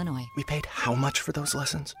 Northbrook, Illinois. We paid how much for those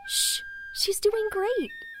lessons? Shh. She's doing great.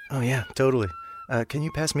 Oh, yeah, totally. Can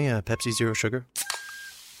you pass me a Pepsi Zero Sugar?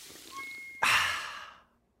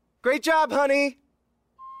 Great job, honey!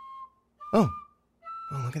 Oh,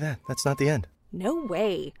 look at that. That's not the end. No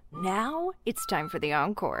way. Now it's time for the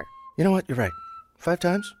encore. You know what? You're right. 5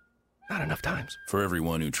 times? Not enough times. For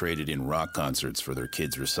everyone who traded in rock concerts for their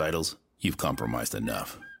kids' recitals, you've compromised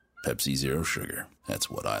enough. Pepsi Zero Sugar. That's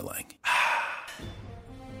what I like.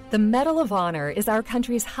 The Medal of Honor is our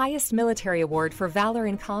country's highest military award for valor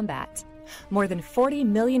in combat. More than 40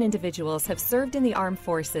 million individuals have served in the armed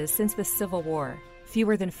forces since the Civil War.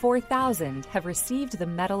 Fewer than 4,000 have received the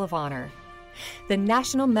Medal of Honor. The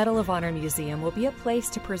National Medal of Honor Museum will be a place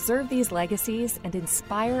to preserve these legacies and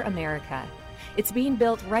inspire America. It's being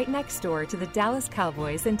built right next door to the Dallas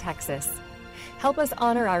Cowboys in Texas. Help us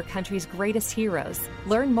honor our country's greatest heroes.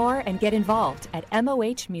 Learn more and get involved at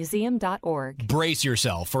mohmuseum.org. Brace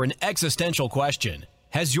yourself for an existential question.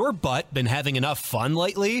 Has your butt been having enough fun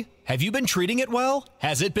lately? Have you been treating it well?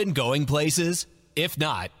 Has it been going places? If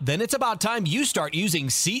not, then it's about time you start using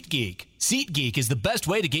SeatGeek. SeatGeek is the best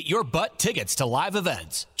way to get your butt tickets to live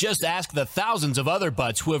events. Just ask the thousands of other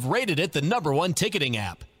butts who have rated it the #1 ticketing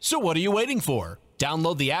app. So what are you waiting for?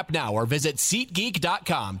 Download the app now or visit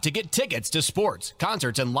SeatGeek.com to get tickets to sports,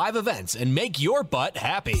 concerts, and live events and make your butt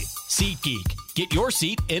happy. SeatGeek. Get your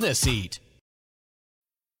seat in a seat.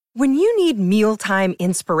 When you need mealtime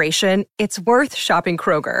inspiration, it's worth shopping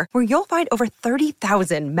Kroger, where you'll find over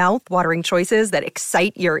 30,000 mouth-watering choices that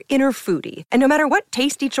excite your inner foodie. And no matter what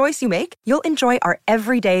tasty choice you make, you'll enjoy our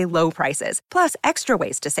everyday low prices, plus extra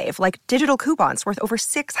ways to save, like digital coupons worth over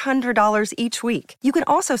 $600 each week. You can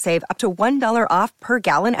also save up to $1 off per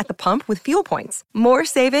gallon at the pump with fuel points. More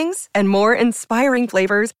savings and more inspiring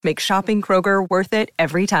flavors make shopping Kroger worth it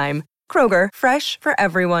every time. Kroger, fresh for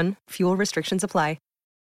everyone. Fuel restrictions apply.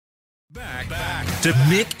 Back to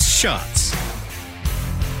Mick Shots.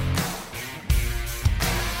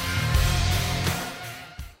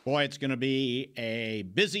 Boy, it's going to be a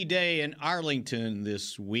busy day in Arlington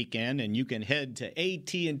this weekend, and you can head to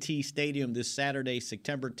AT&T Stadium this Saturday,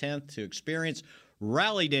 September 10th, to experience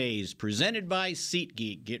Rally Days presented by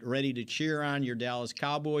SeatGeek. Get ready to cheer on your Dallas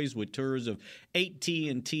Cowboys with tours of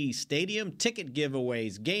AT&T Stadium, ticket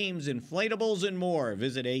giveaways, games, inflatables, and more.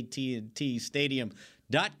 Visit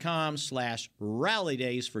AT&TStadium.com/Rally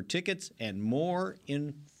Days for tickets and more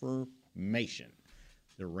information.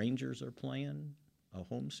 The Rangers are playing a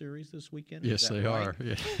home series this weekend? Yes, they are.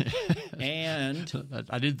 Yeah. And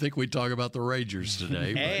I didn't think we'd talk about the Rangers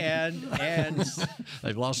today. And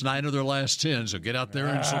they've lost 9 of their last 10, so get out there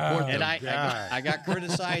and support them. And I got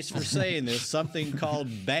criticized for saying this. Something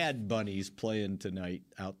called Bad Bunnies playing tonight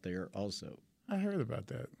out there also. I heard about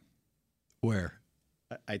that. Where?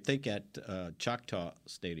 I think at Choctaw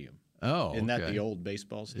Stadium. Oh, Isn't that the old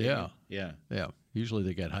baseball stadium? Yeah. Usually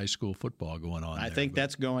they got high school football going on. I think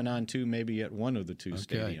that's going on too, maybe at one of the two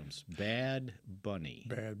stadiums. Bad Bunny.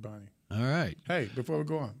 Bad Bunny. All right. Hey, before we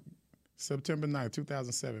go on, September 9th,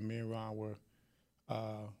 2007, me and Ron were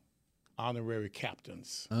honorary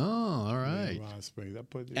captains. Oh, all right. Ron Springs.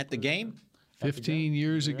 At the game? 15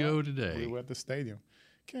 years ago today. We were at the stadium.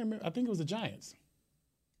 Can't remember. I think it was the Giants.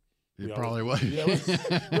 It probably was. Yeah,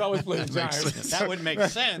 we always play the Giants. That would make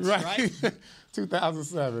sense, right?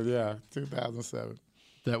 2007, yeah, 2007.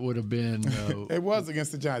 That would have been. It was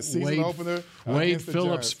against the Giants. Season opener. Wade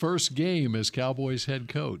Phillips' first game as Cowboys head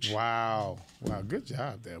coach. Wow, good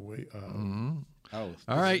job that Wade. All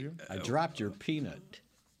right. I dropped your peanut.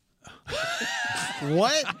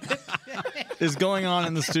 What? is going on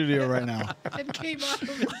in the studio right now. It came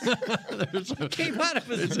out of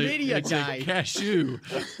his media guy. It's a cashew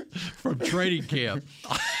from training camp.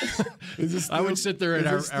 I would sit there in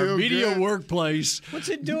our media workplace. What's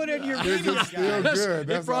it doing in your Is media it still guide? good?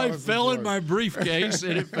 It probably fell in my briefcase,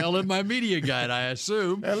 and it fell in my media guide, I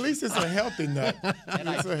assume. At least it's a healthy nut.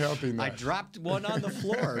 It's a healthy nut. I dropped one on the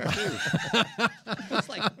floor, too. It's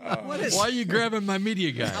like, what is... Why are you grabbing my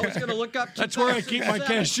media guide? I was going to look up... That's where I keep my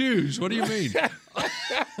cashews. What do you mean? I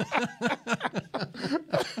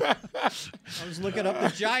was looking up the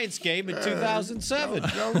Giants game in 2007.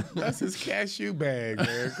 No, that's his cashew bag,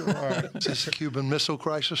 man. Come on. Is this a Cuban Missile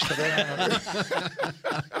Crisis today?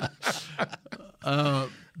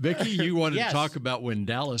 Vicky, you wanted to talk about when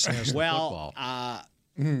Dallas has the football.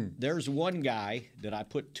 There's one guy that I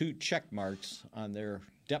put 2 check marks on their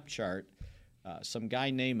depth chart. Some guy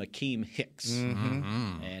named Akeem Hicks.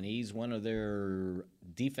 And he's one of their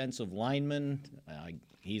defensive linemen.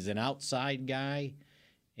 He's an outside guy.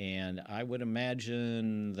 And I would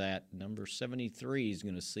imagine that number 73 is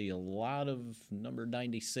going to see a lot of number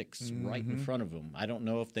 96 right in front of him. I don't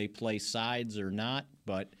know if they play sides or not,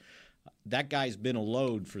 but that guy's been a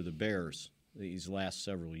load for the Bears these last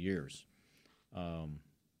several years.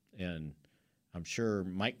 And I'm sure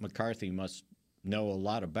Mike McCarthy must know a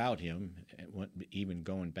lot about him, even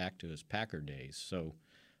going back to his Packer days. So,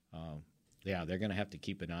 they're going to have to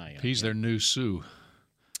keep an eye on him. He's their new Sue.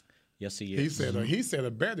 Yes, he is. He said a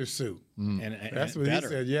better suit. And that's what better.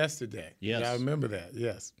 he said yesterday. Yes. Yeah, I remember that.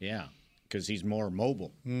 Yes. Yeah, because he's more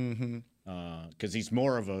mobile. Because he's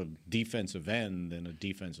more of a defensive end than a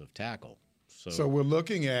defensive tackle. So we're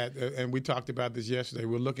looking at, and we talked about this yesterday,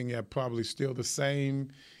 we're looking at probably still the same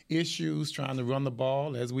issues trying to run the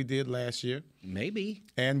ball as we did last year. Maybe.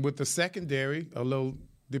 And with the secondary a little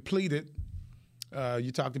depleted,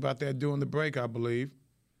 you talked about that during the break, I believe,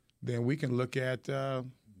 then we can look at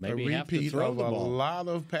Maybe a have to repeat throw of the a ball. lot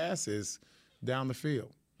of passes down the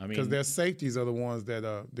field. I mean, because their safeties are the ones that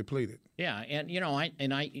are depleted. Yeah, and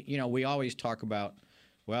we always talk about,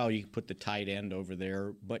 well, you put the tight end over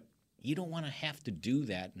there, but you don't want to have to do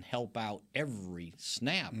that and help out every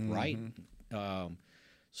snap, right?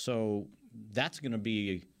 So that's going to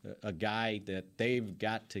be a guy that they've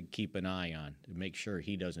got to keep an eye on to make sure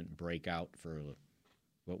he doesn't break out for,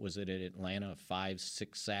 what was it at Atlanta, a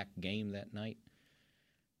 5-6 sack game that night?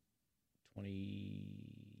 20.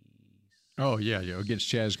 Oh, yeah, against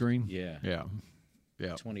Chaz Green? Yeah.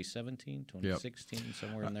 2017, 2016,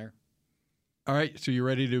 somewhere in there. All right, so you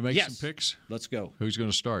ready to make some picks? Let's go. Who's going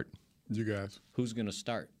to start? You guys. Who's going to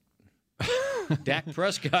start? Dak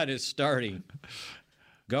Prescott is starting.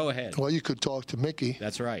 Go ahead. Well, you could talk to Mickey.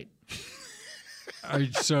 That's right. All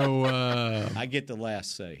right, so I get the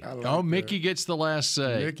last say. Mickey gets the last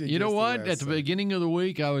say. Mickey You know gets the what? last At the say. beginning of the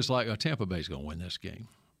week, I was like, Tampa Bay's going to win this game.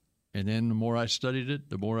 And then the more I studied it,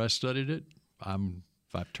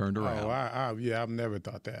 I've turned around. I've never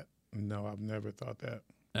thought that. No, I've never thought that.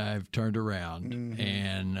 I've turned around,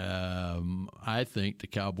 and I think the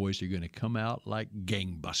Cowboys are going to come out like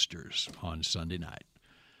gangbusters on Sunday night.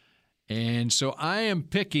 And so I am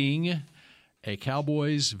picking a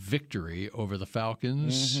Cowboys victory over the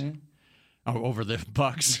Falcons. Over the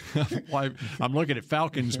Bucks. I'm looking at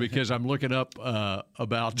Falcons because I'm looking up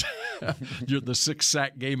about the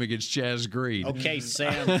 6-sack game against Chaz Green. Okay,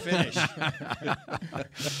 Sam, finish.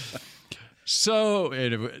 So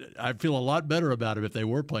I feel a lot better about it if they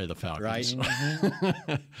were playing the Falcons.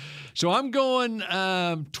 Right. So I'm going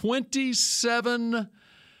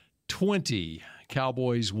 27-20.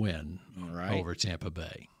 Cowboys win over Tampa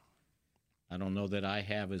Bay. I don't know that I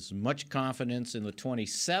have as much confidence in the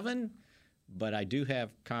 27, but I do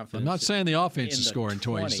have confidence. I'm not saying the offense in is the scoring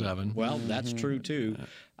 20. 27. Well, that's true, too.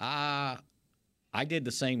 I did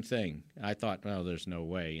the same thing. I thought, well, there's no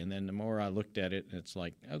way. And then the more I looked at it, it's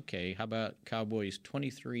like, okay, how about Cowboys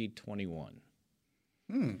 23-21?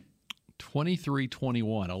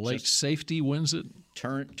 23-21. A late safety wins it?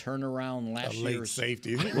 Turn around last year's. A late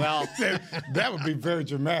safety. Well, that would be very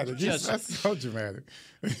dramatic. Just- That's so dramatic.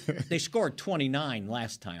 They scored 29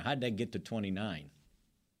 last time. How'd they get to 29?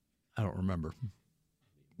 I don't remember.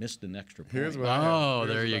 Missed an extra point. Here's what I have.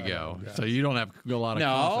 There you go. So you don't have a lot of No,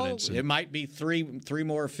 confidence. it might be three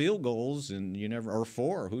more field goals, and you never, or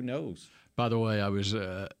 4. Who knows? By the way, I was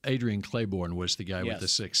Adrian Claiborne was the guy with the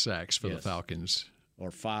Yes. 6 sacks for the Falcons. Or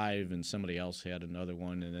 5, and somebody else had another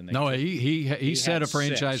one, and then they he set had a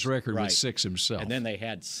franchise 6, record right. with 6 himself. And then they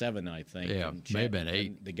had 7, I think. Yeah, and may have been 8.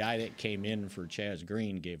 and the guy that came in for Chaz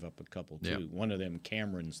Green gave up a couple too. Yeah. One of them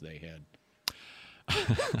Camerons they had.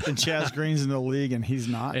 And Chaz Green's in the league, and he's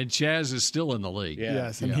not. And Chaz is still in the league. Yeah.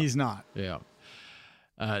 Yes, and he's not. Yeah.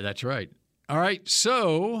 That's right. All right,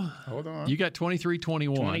 so hold on. You got 23-21.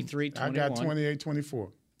 23-21. I got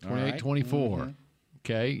 28-24. 28-24. Mm-hmm.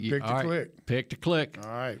 Okay. Pick to click. Pick to click. All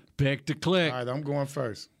right. Pick to click. All right, I'm going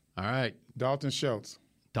first. All right. Dalton Schultz.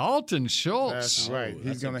 Dalton Schultz. That's right.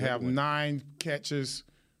 He's going to have 9 catches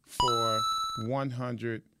for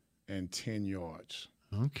 110 yards.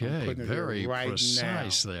 Okay, very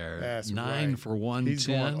precise there. That's 9 for 110. He's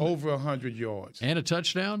going over 100 yards. And a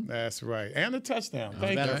touchdown? That's right. And a touchdown.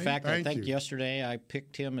 As a matter of fact, I think yesterday I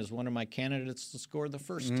picked him as one of my candidates to score the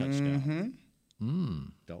first touchdown.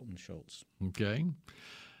 Dalton Schultz. Okay.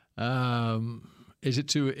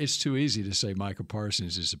 It's too easy to say Micah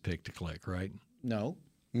Parsons is a pick to click, right? No.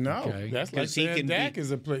 No, okay. That's like saying Dak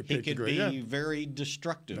is a pick to click. He can be very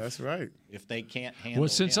destructive. That's right. If they can't handle him.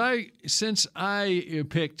 Since I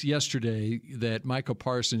picked yesterday that Micah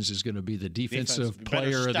Parsons is going to be the defensive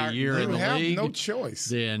player of the year in the league, no choice.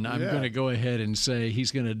 Then I'm going to go ahead and say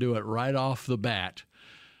he's going to do it right off the bat.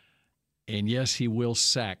 And yes, he will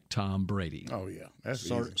sack Tom Brady. Oh, yeah. That's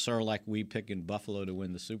sort of like we picking Buffalo to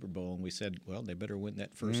win the Super Bowl, and we said, well, they better win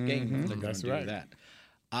that first game if they're going to do that.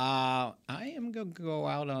 I am going to go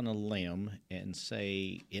out on a limb and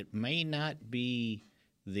say it may not be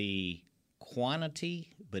the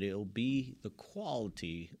quantity, but it'll be the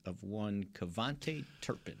quality of one KaVontae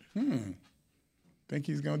Turpin. Think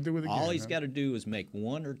he's going to do it again? All he's got to do is make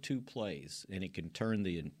 1 or 2 plays, and it can turn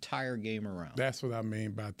the entire game around. That's what I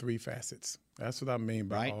mean by 3 facets. That's what I mean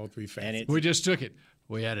by all 3 facets. We just took it.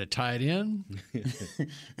 We had a tight end, we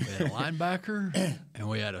had a linebacker, and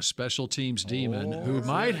we had a special teams demon who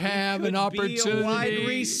might have an opportunity. Be a wide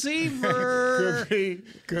receiver.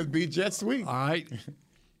 could be jet sweep. All right.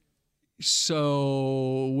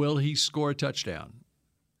 So will he score a touchdown?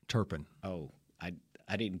 Turpin. Oh,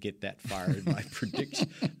 I didn't get that far in my prediction.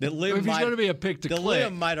 The limb if he's going to be a pick to click. The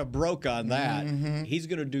limb might have broke on that. He's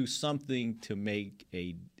going to do something to make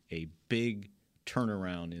a big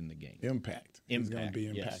turnaround in the game. Impact. He's going to be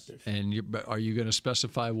impactful. Yes. And are you going to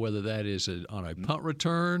specify whether that is on a punt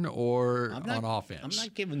return or on offense? I'm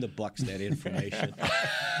not giving the Bucs that information.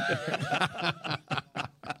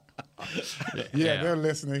 They're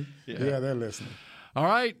listening. Yeah, they're listening. All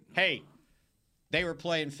right. Hey, they were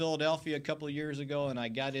playing Philadelphia a couple of years ago, and I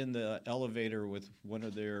got in the elevator with one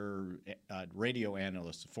of their radio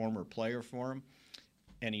analysts, a former player for him.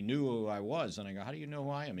 And he knew who I was. And I go, how do you know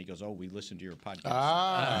who I am? He goes, we listened to your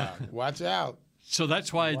podcast. Watch out. So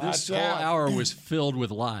that's why this whole hour was filled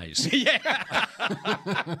with lies. Yeah.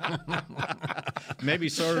 Maybe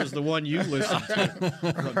so is the one you listened to.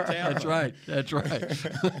 That's right. That's right.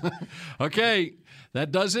 Okay,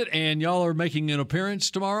 that does it. And y'all are making an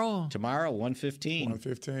appearance tomorrow? Tomorrow, 1:15.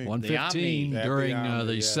 1:15 during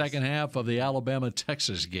the second half of the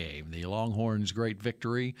Alabama-Texas game. The Longhorns' great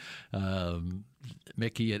victory.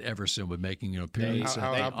 Mickey at Everson would making an appearance.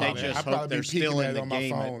 They just hope they're still in the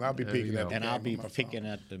game. I'll be peeking at and I'll be picking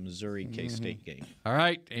at the Missouri K-State game. All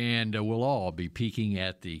right, and we'll all be peeking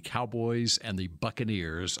at the Cowboys and the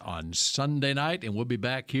Buccaneers on Sunday night, and we'll be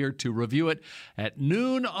back here to review it at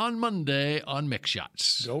noon on Monday on Mix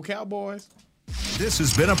Shots. Go Cowboys. This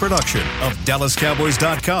has been a production of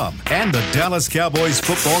DallasCowboys.com and the Dallas Cowboys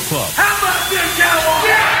Football Club. How about this, Cowboys?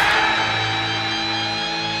 Yeah!